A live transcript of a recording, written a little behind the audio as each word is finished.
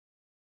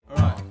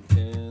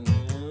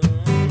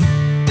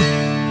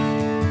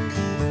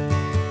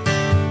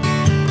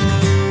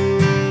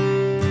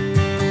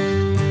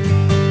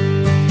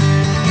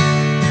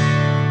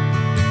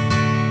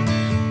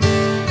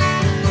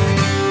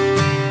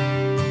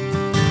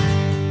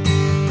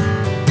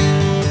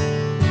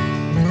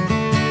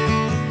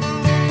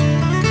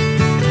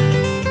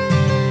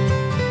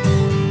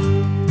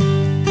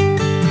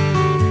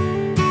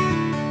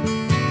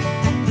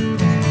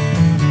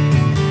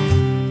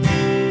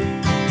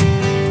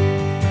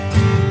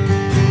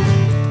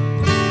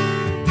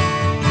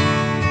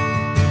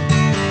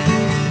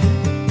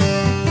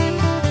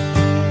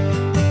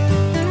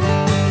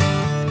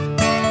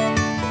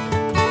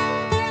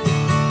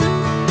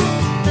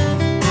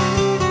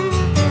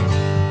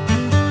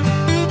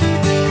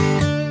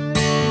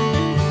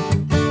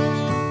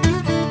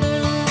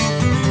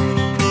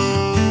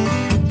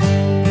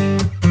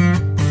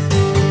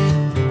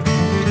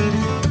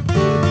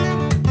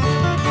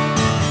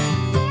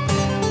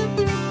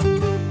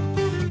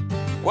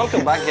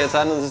Welcome back here to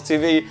Andertons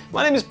TV.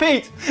 My name is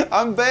Pete.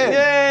 I'm Ben.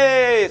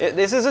 Yay!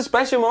 This is a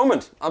special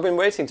moment. I've been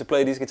waiting to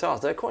play these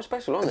guitars. They're quite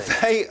special, aren't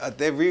they?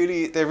 They're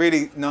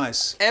really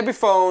nice.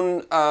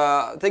 Epiphone,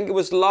 I think it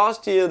was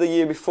last year, the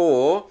year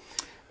before.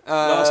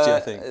 Last year, I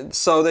think.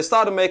 So they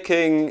started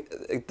making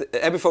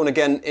Epiphone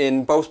again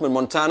in Bozeman,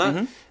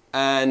 Montana.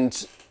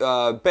 And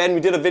Ben, we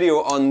did a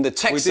video on the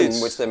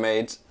Texan, which they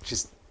made.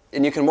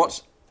 And you can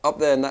watch up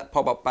there in that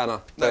pop-up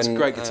banner. That's a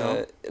great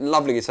guitar.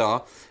 Lovely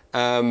guitar.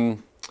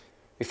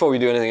 Before we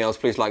do anything else,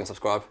 please like and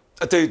subscribe.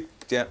 Do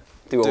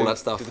all that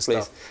stuff,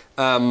 please.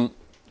 And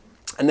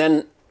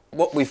then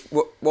what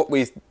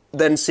we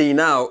then see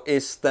now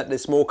is that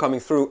there's more coming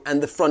through,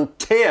 and the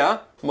Frontier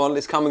model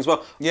is coming as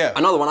well. Yeah.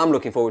 Another one I'm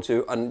looking forward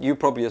to, and you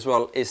probably as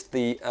well, is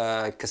the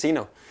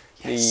Casino.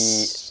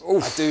 Yes.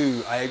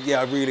 I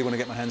really want to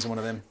get my hands on one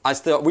of them.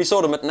 We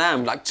saw them at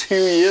NAMM like 2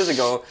 years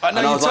ago. I know,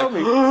 and I was told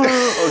like, me.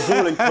 I was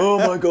feeling, oh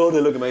my god, they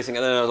look amazing.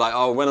 And then I was like,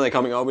 oh, when are they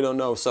coming? Oh, we don't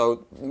know.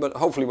 So, but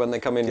hopefully when they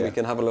come in, we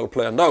can have a little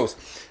play on those.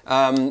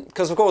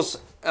 Because of course,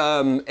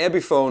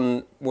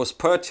 Epiphone was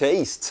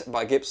purchased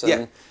by Gibson.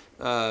 Yeah.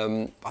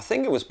 I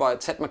think it was by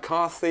Ted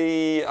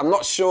McCarthy. I'm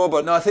not sure,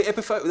 but no, I think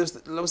Epiphone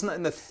wasn't that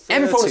in the 30s?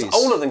 Epiphone is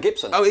older than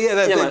Gibson. Oh yeah,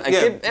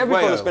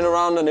 Epiphone has been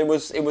around, and it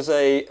was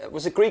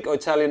a Greek or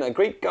Italian, a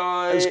Greek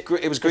guy. It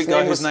was a Greek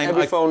guy. His name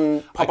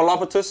Epiphone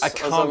Papalopatus. I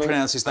can't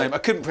pronounce his name. I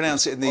couldn't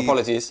pronounce it in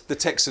the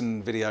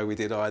Texan video we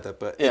did either.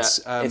 But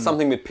it's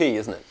something with P,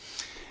 isn't it?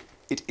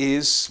 It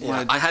is.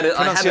 Yeah. My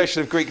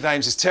pronunciation of Greek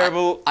names is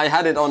terrible. I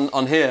had it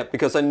on here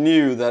because I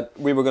knew that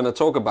we were going to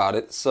talk about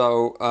it.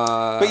 So.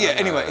 But yeah.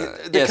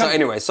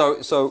 Anyway. So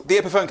the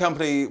Epiphone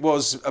company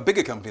was a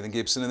bigger company than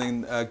Gibson,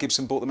 and then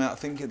Gibson bought them out. I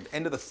think at the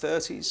end of the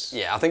 30s.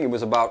 Yeah, I think it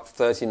was about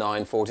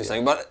 39, 40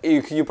 something. But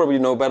you probably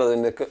know better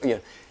than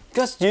the.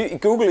 Just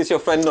Google is your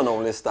friend on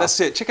all this stuff. That's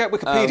it. Check out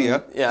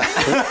Wikipedia.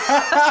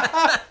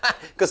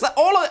 Because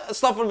all of the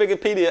stuff on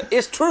Wikipedia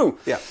is true.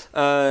 Yeah.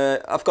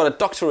 I've got a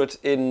doctorate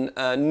in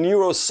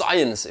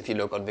neuroscience, if you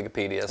look on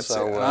Wikipedia. That's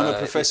so I'm a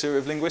professor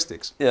of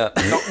linguistics. Yeah.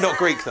 Not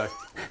Greek though.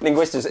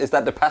 Linguistics, is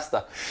that the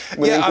pasta?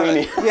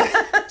 Yeah,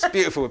 it's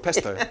beautiful with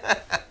pesto.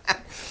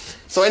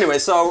 So anyway,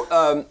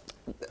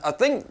 I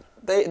think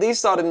these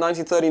started in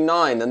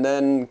 1939, and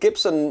then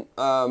Gibson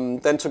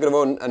then took it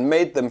over and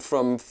made them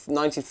from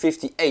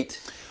 1958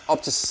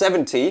 up to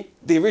 70.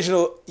 The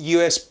original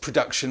US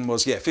production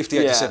was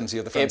 58 to 70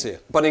 of the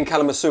Frontier, but in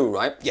Kalamazoo,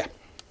 right? Yeah.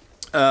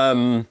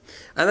 And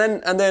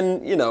then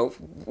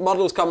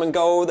models come and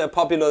go. They're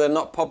popular. They're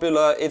not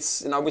popular.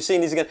 It's we're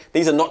seeing these again.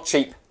 These are not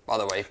cheap, by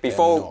the way.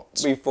 Before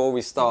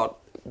we start,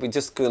 we're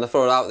just gonna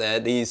throw it out there.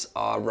 These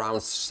are around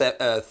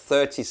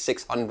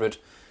 £3,600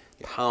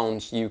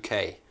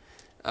 UK.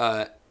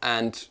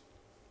 And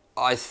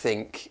I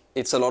think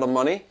it's a lot of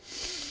money,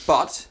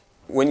 but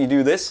when you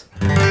do this,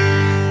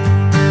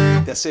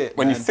 that's it.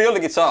 When you feel the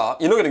guitar,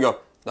 you look at it and go,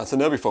 that's an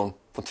Epiphone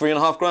for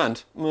 $3.5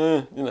 grand.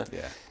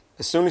 Yeah.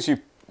 As soon as you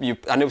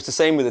and it was the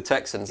same with the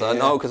Texans. I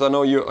know, because I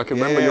know you. I can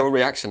remember your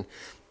reaction.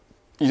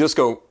 You just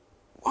go,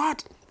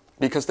 what?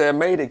 Because they're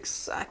made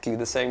exactly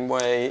the same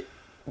way.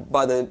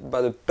 By the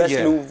best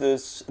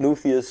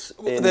luthiers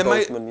in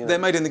Bozeman. They're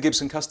made in the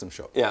Gibson custom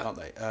shop, aren't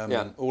they?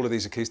 All of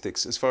these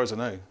acoustics, as far as I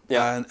know.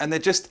 Yeah. And they're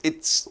just,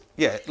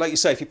 like you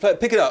say, if you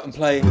pick it up and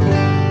play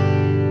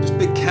just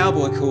big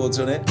cowboy chords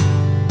on it.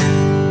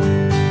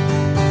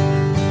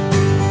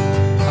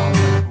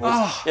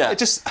 It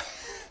just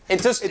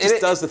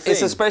does the thing.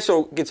 It's a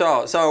special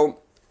guitar. So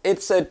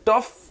it's a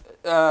Duff,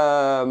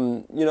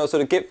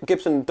 sort of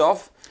Gibson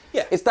Duff.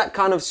 Yeah. It's that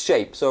kind of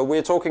shape. So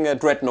we're talking a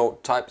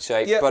dreadnought type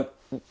shape, but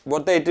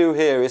what they do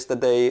here is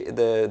that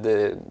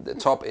the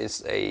top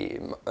is a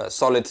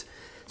solid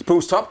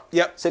spruce top,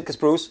 Sitka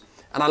spruce,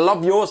 and I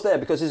love yours there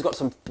because it's got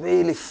some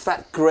really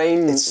fat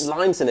grain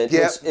lines in it.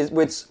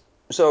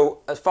 So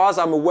as far as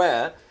I'm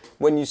aware,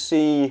 when you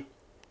see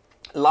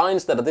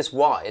lines that are this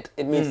wide,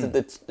 it means that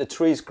the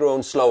tree's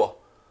grown slower.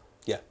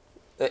 Yeah,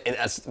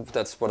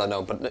 that's what I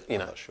know, but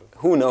sure.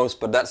 Who knows?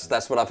 But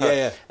that's what I've heard.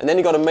 Yeah. And then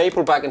you got a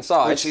maple back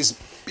inside, which is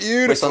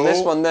beautiful. Which on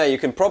this one there, you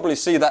can probably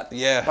see that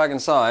back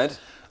inside.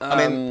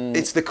 I mean,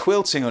 it's the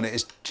quilting on it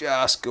is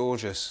just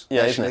gorgeous.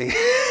 Yeah, actually.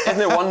 Isn't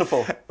it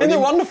wonderful? Isn't it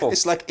wonderful?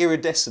 It's like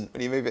iridescent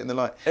when you move it in the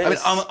light.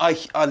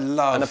 I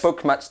love. And a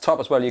book match top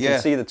as well. You can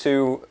see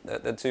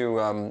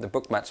the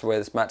book match where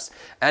it's matched,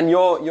 and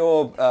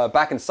your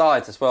back and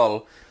sides as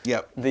well.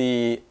 Yeah.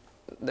 The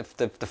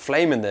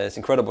flame in there is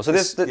incredible. So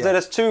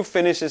there's two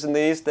finishes in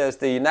these. There's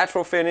the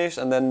natural finish,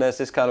 and then there's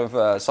this kind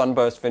of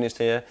sunburst finish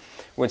here,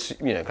 which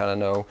kind of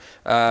know.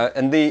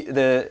 And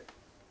the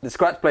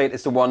scratch plate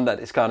is the one that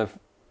is kind of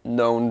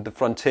known the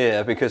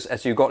Frontier, because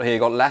as you got here, you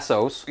got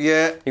lassos.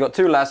 Yeah. You got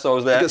two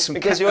lassos there.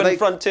 Because you're in the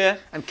Frontier.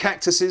 And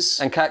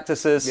cactuses.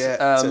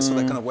 Yeah. So it's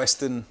that kind of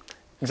western.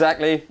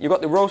 Exactly. You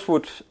got the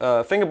rosewood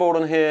fingerboard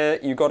on here.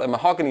 You got a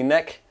mahogany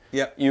neck.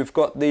 Yeah. You've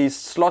got these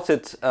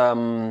slotted.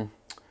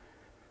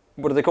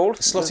 What are they called?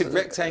 Slotted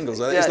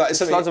rectangles. It's like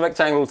slotted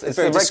rectangles. It's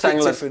a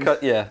rectangle that's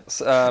cut. Yeah.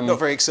 Not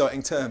very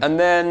exciting term. And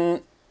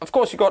then of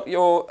course, you got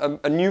your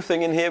a new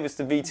thing in here with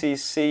the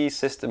VTC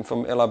system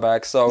from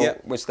Illabag, so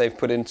which they've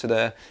put into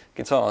their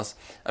guitars.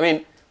 I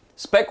mean,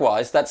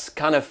 spec-wise, that's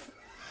kind of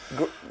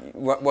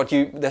what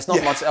you. There's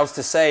not much else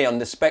to say on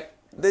the spec.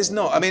 There's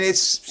not. I mean,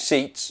 it's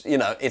sheets. You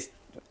know, it's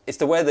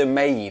the way they're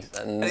made,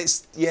 and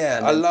it's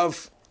I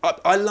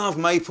love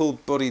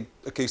maple-bodied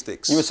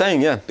acoustics. You were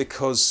saying, yeah,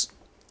 because.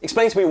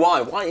 Explain to me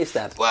why. Why is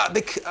that? Well,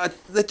 I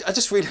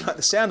just really like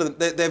the sound of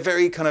them. They're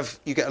very kind of.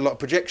 You get a lot of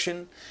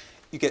projection.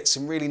 You get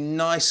some really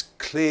nice,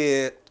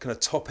 clear, kind of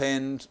top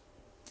end,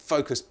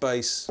 focused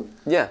bass.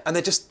 Yeah. And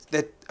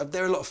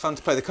they're a lot of fun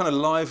to play. They're kind of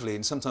lively,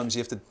 and sometimes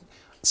you have to.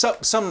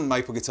 Some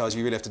maple guitars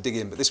you really have to dig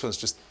in, but this one's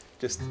just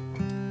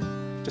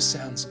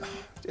sounds.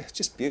 It's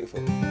just beautiful.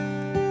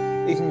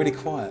 Even really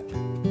quiet.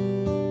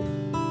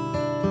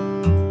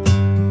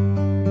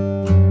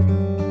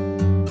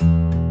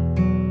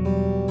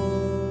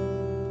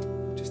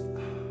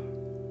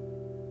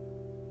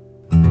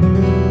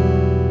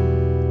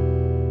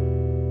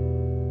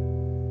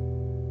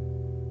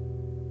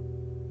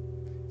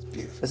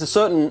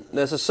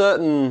 There's a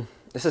certain,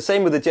 it's the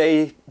same with the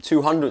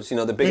J200s, you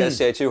know, the big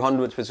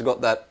SJ200s, which have got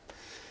that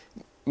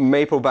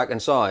maple back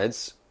and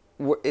sides.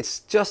 It's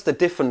just a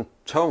different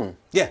tone.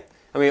 Yeah.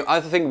 I mean, I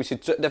think we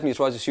should definitely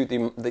try to shoot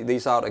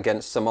these out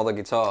against some other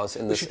guitars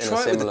in this. We should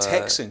try it with the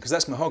Texan, because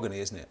that's mahogany,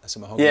 isn't it? That's a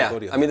mahogany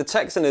body. Yeah, I mean, the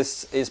Texan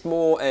is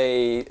more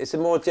a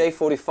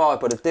J45,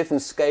 but a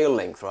different scale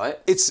length, right?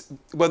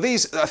 Well, I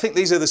think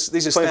these are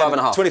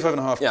 25.5.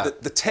 25.5. Yeah.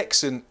 The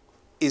Texan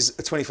is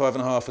a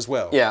 25.5 as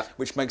well. Yeah.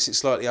 Which makes it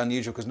slightly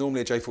unusual, because normally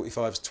a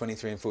J45 is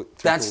 23 and 3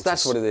 quarters.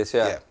 That's what it is.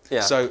 Yeah.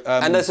 Yeah. So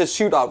and there's a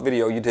shootout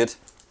video you did.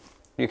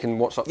 You can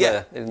watch up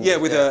there.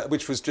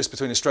 Which was just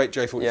between a straight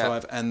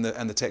J45 and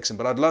the Texan.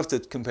 But I'd love to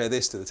compare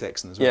this to the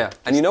Texan as well. Yeah,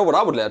 and you know what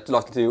I would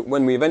love to do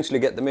when we eventually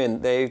get them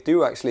in? They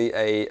do actually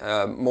a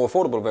more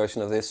affordable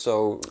version of this.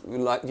 So,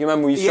 like, you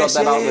remember we shot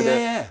that out with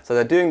it? So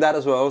they're doing that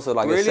as well. So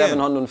like a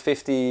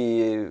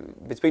 750,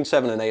 between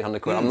 700 and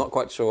 800 quid. I'm not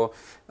quite sure.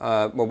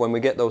 But when we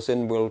get those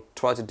in, we'll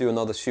try to do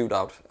another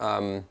shootout.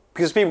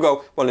 Because people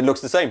go, well, it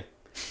looks the same.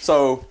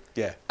 So,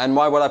 and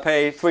why would I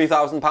pay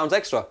 £3,000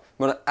 extra?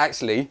 Well,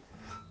 actually.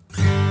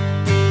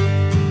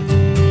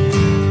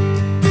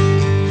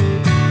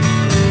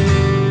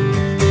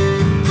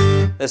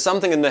 There's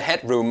something in the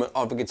headroom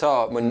of a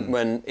guitar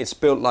when it's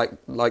built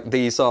like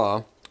these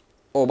are,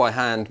 all by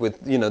hand with,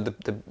 you know,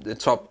 the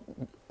top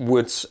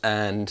woods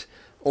and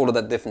all of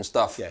that different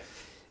stuff. Yeah.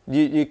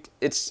 It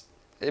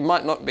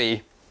might not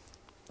be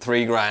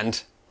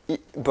 $3,000,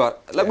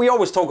 but like we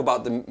always talk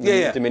about the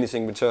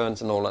diminishing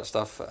returns and all that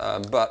stuff.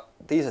 But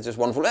these are just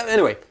wonderful.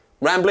 Anyway,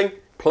 rambling.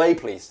 Play,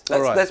 please.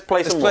 Let's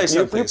play some more.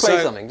 You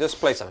play something.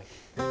 Just play something.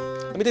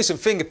 Let me do some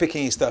finger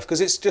picking stuff,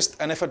 because it's just.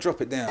 And if I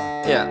drop it down.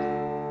 Yeah.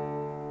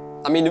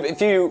 I mean,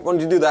 if you want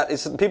to do that,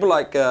 it's people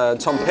like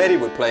Tom Petty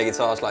would play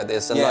guitars like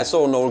this, and I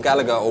saw Noel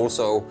Gallagher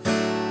also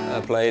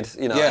played,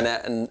 you know,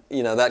 and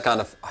you know that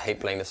kind of. I hate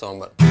playing the song,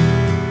 but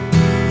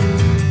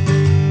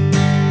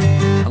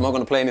I'm not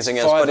going to play anything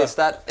else. But it's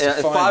that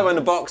it's $5 in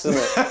the box, isn't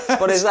it?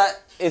 But it's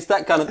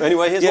that kind of.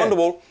 Anyway, here's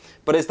Wonderwall.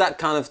 But it's that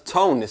kind of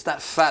tone. It's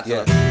that fat.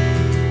 Yeah.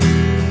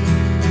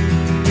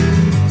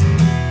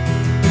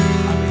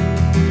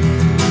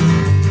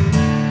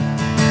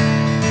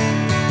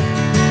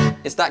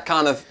 It's that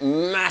kind of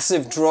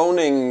massive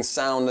droning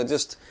sound that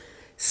just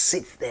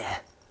sits there.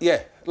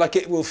 Yeah, like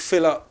it will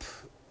fill up.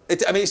 I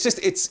mean,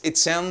 it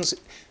sounds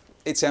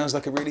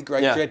like a really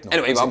great dreadnought.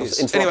 Anyway,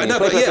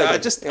 I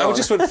just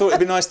would have thought it'd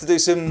be nice to do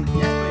some.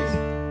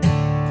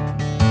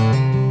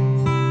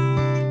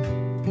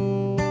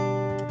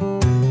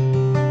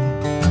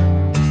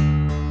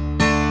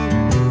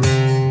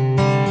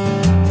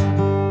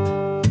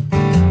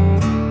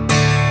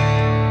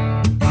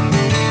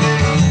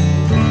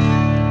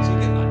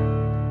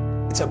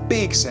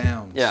 Big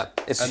sound. Yeah,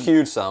 it's a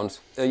huge sound.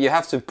 You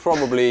have to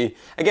probably,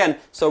 again,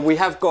 so we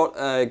have got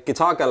a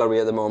guitar gallery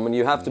at the moment.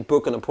 You have to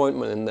book an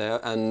appointment in there,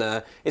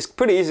 and it's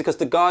pretty easy because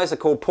the guys are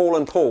called Paul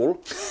and Paul.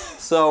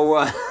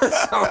 So,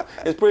 so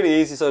it's pretty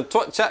easy. So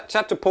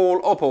chat to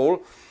Paul or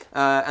Paul,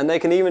 and they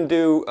can even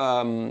do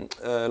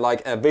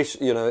like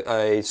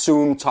a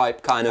Zoom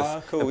type kind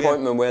of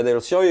appointment where they'll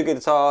show you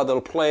guitar,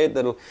 they'll play it,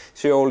 they'll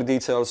show you all the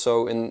details.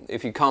 So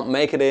if you can't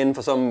make it in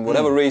for some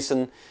whatever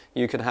reason,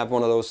 you can have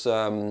one of those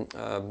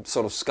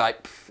sort of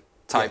Skype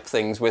type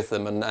things with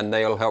them, and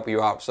they'll help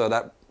you out. So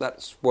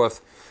that's worth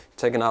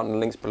checking out in the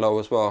links below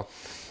as well.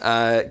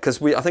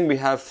 Because I think we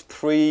have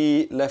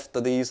 3 left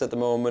of these at the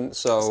moment.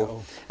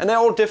 So and they're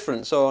all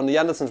different. So on the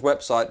Andertons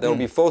website, they'll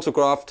be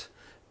photographed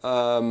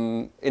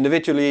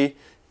individually,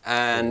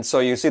 and so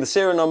you see the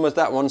serial numbers.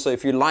 That one. So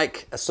if you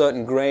like a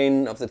certain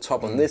grain of the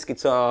top on this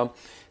guitar,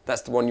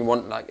 that's the one you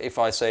want. Like if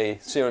I say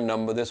serial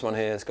number, this one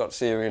here has got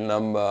serial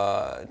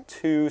number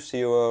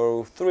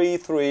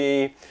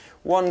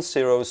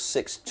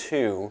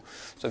 20331062.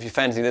 So if you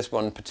fancy this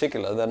one in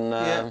particular, then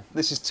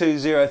this is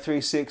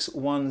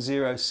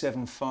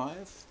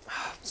 20361075.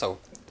 So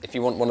if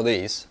you want one of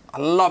these,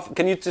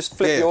 can you just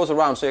flip yours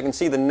around so you can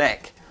see the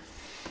neck?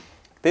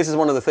 This is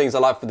one of the things I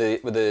like with the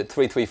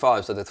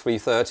 335s or the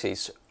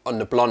 330s on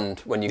the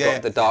blonde when you've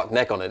got the dark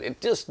neck on it. It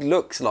just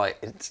looks like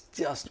it's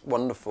just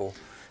wonderful.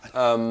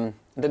 The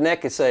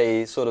neck is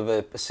a sort of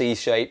a C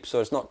shape,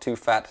 so it's not too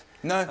fat.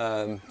 No.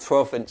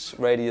 12-inch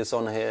radius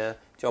on here,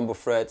 jumbo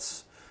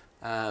frets,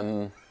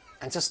 and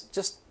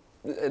just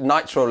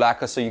nitro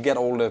lacquer, so you get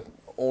all the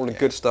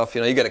good stuff.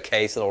 You know, you get a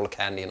case and all the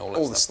candy and all that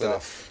all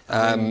stuff.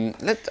 The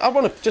stuff. I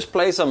want to just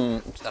play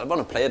some. I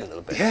want to play it a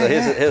little bit. Yeah,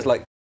 so here's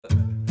like.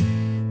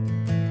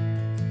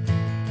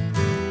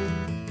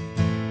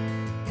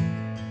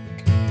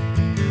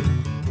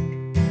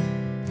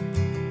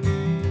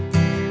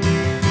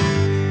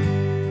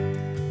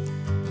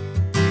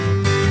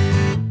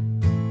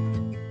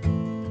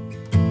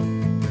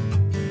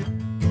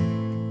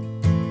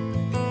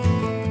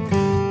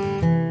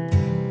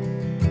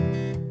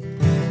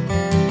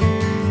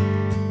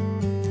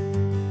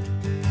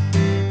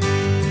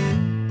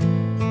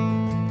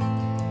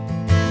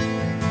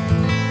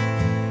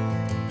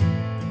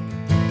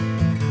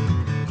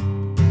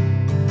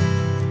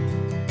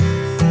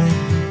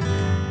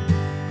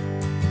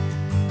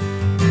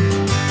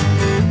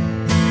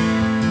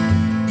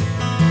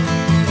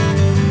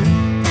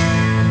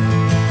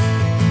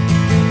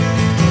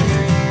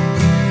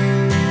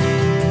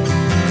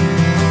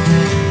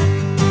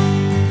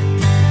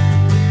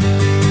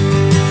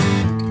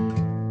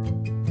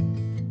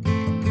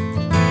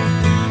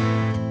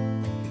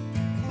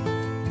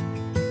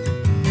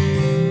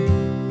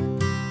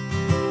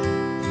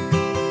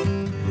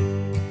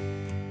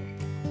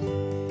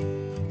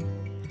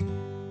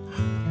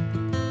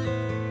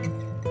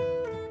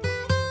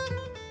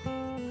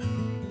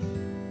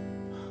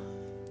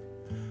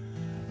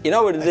 You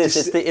know what it is?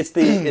 It's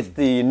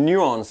the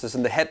nuances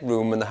and the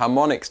headroom and the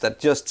harmonics that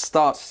just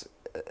starts.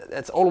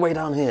 It's all the way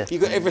down here.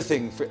 You've got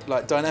everything for,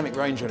 like dynamic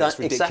range, and it's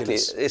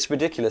ridiculous. Exactly, it's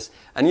ridiculous.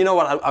 And you know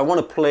what? I want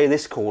to play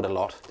this chord a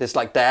lot. This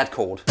like dad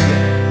chord.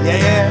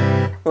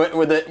 Yeah.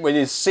 When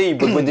you C,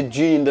 but with the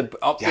G in the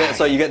up there,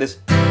 so you get this.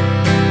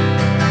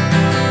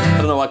 I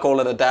don't know why I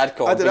call it a dad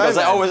chord. Because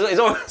it's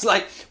always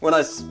like when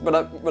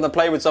I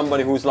play with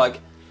somebody who's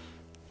like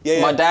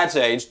my dad's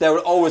age, they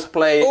would always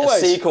play a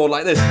C chord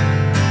like this.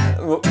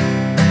 I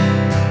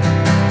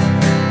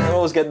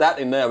always get that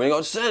in there. When you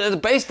go, the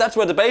bass, that's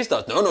where the bass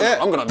does. No,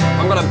 I'm gonna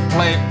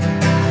play,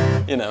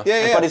 you know.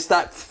 But it's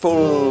that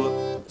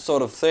full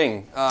sort of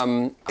thing.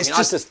 I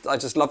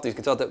just love these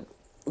guitars. They're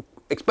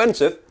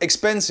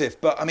expensive,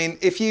 but I mean,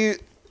 if you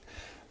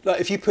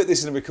put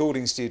this in a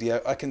recording studio,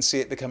 I can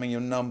see it becoming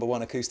your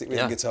 #1 acoustic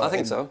rhythm guitar. I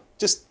think so.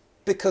 Just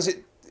because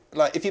it,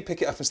 like, if you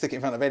pick it up and stick it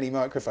in front of any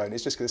microphone,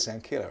 it's just going to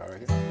sound killer, I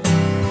reckon.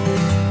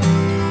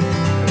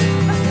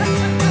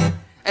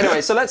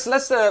 Anyway, so let's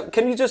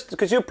can you just,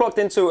 because you're plugged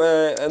into one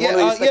of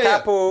these, the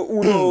Capo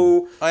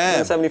Uno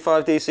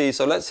 75 DC,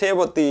 so let's hear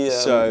what the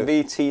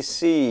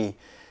VTC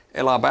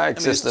LR bag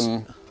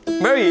system.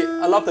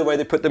 I love the way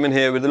they put them in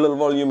here with a little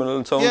volume and a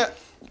little tone. Yeah.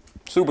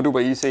 Super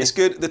duper easy. It's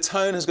good. The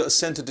tone has got a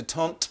centre de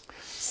tente.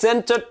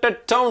 Centre de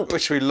tente.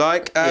 Which we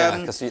like.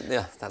 That's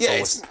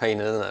always a pain,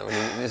 isn't it?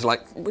 When it's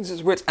like, which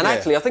is weird. And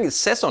actually, I think it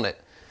says on it.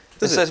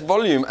 It says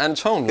volume and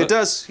tone. Look. It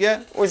does,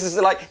 yeah. Which is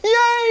like,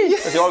 yay!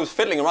 Because you're always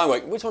fiddling around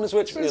going, which one is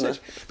which? You know?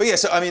 But yeah,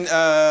 so I mean,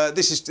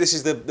 this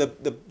is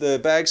the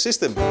bag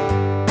system.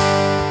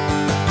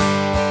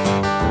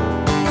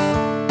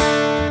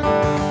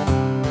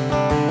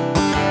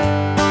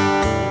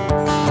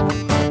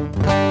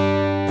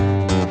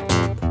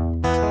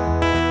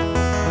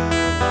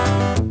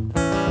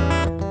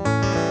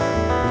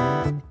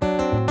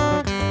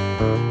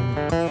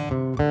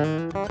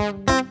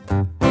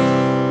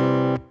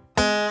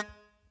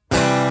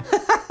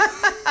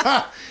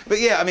 But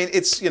yeah, I mean,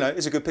 it's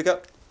a good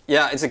pickup.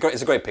 Yeah, it's a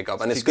great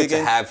pickup, and it's good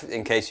to have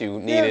in case you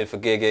need it for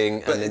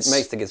gigging, and it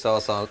makes the guitar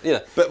sound.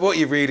 But what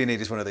you really need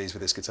is one of these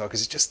with this guitar,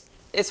 because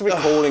it's a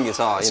recording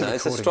guitar. It's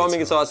a strumming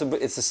guitar.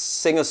 It's a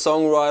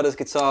singer-songwriter's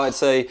guitar.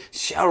 It's a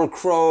Sheryl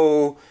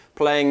Crow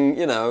playing,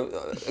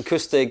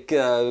 acoustic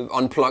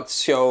unplugged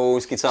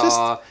shows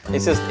guitar.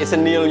 It's a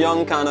Neil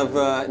Young kind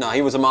of. No,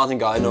 he was a Martin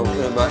guy. No,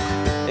 but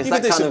it's you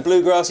that can do kind some of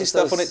bluegrassy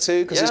stuff on it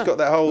too, because it's got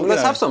that whole. Well,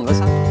 let's have some. Let's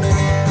have.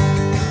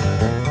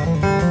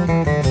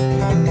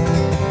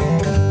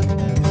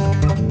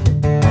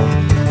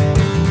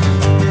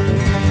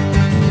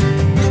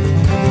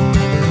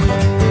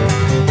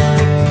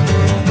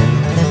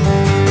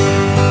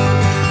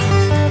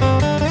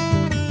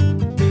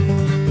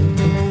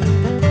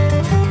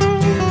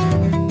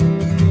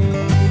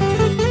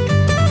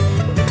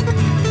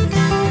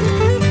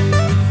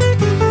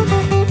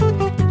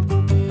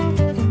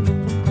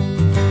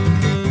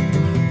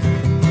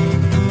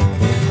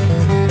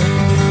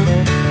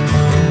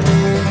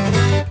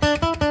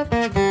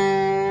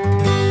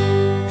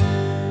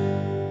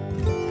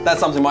 That's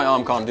something my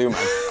arm can't do,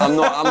 man.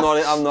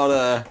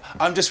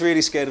 I'm just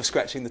really scared of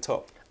scratching the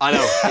top. I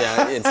know.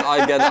 Yeah,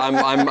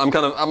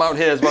 I'm out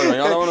here as well. I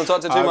don't want to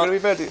touch it too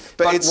much.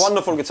 But it's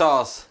wonderful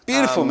guitars.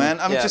 Beautiful, man.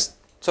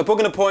 So book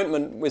an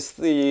appointment with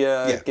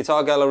the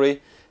Guitar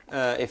Gallery.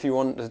 if you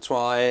want to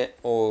try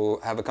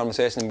or have a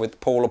conversation with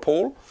Paul or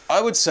Paul?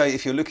 I would say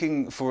if you're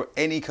looking for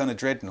any kind of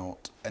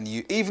dreadnought, and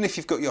even if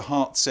you've got your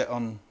heart set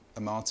on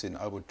a Martin,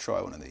 I would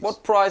try one of these.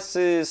 What price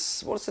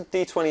is, what's the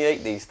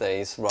D28 these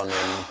days running?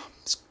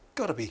 It's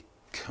got to be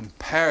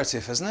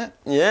comparative, hasn't it?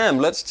 Yeah,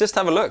 let's just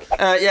have a look.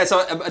 Yeah,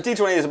 so a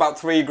D28 is about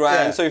 $3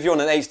 grand. Yeah. So if you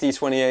want an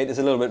HD28, it's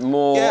a little bit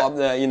more up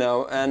there, you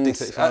know. And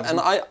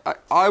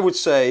I would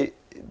say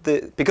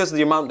because of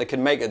the amount they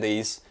can make of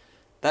these,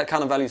 that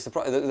kind of values the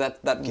price.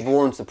 That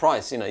warrants the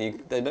price. You know,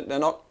 they're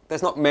not.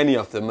 There's not many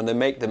of them, and they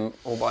make them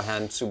all by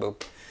hand. Super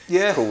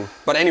cool.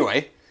 But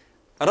anyway,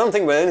 I don't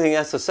think there's anything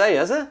else to say,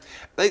 is there?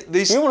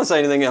 You want to say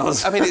anything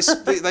else? I mean,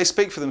 they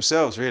speak for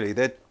themselves, really.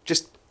 They're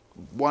just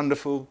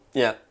wonderful.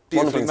 Yeah.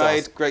 Beautifully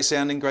made, great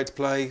sounding, great to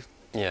play.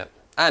 Yeah.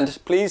 And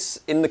please,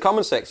 in the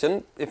comment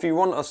section, if you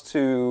want us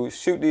to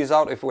shoot these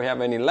out, if we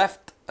have any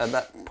left at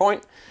that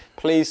point,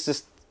 please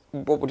just,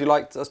 what would you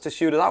like us to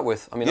shoot it out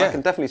with? I mean, I can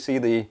definitely see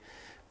the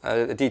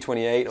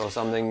D28 or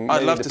something.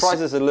 I'd love the to price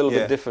is a little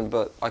bit different,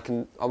 but I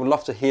would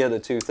love to hear the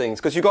two things,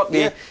 because you got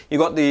the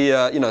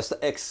you know,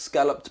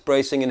 scalloped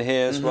bracing in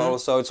here as well,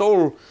 so it's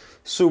all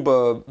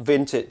super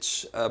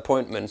vintage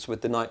appointments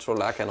with the nitro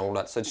lacquer and all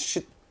that. So it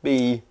should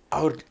be.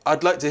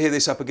 I'd like to hear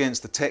this up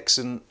against the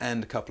Texan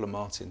and a couple of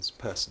Martins,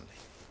 personally.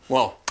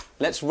 Well,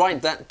 let's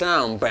write that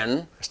down,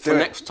 Ben, for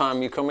next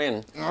time you come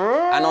in.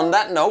 And on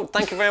that note,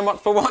 thank you very much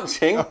for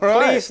watching.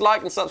 Please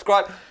like and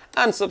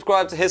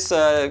subscribe to his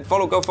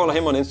go follow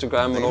him on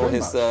Instagram and all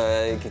his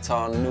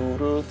guitar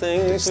noodle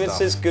things, which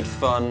is good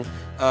fun.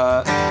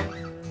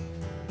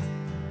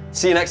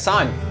 See you next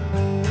time.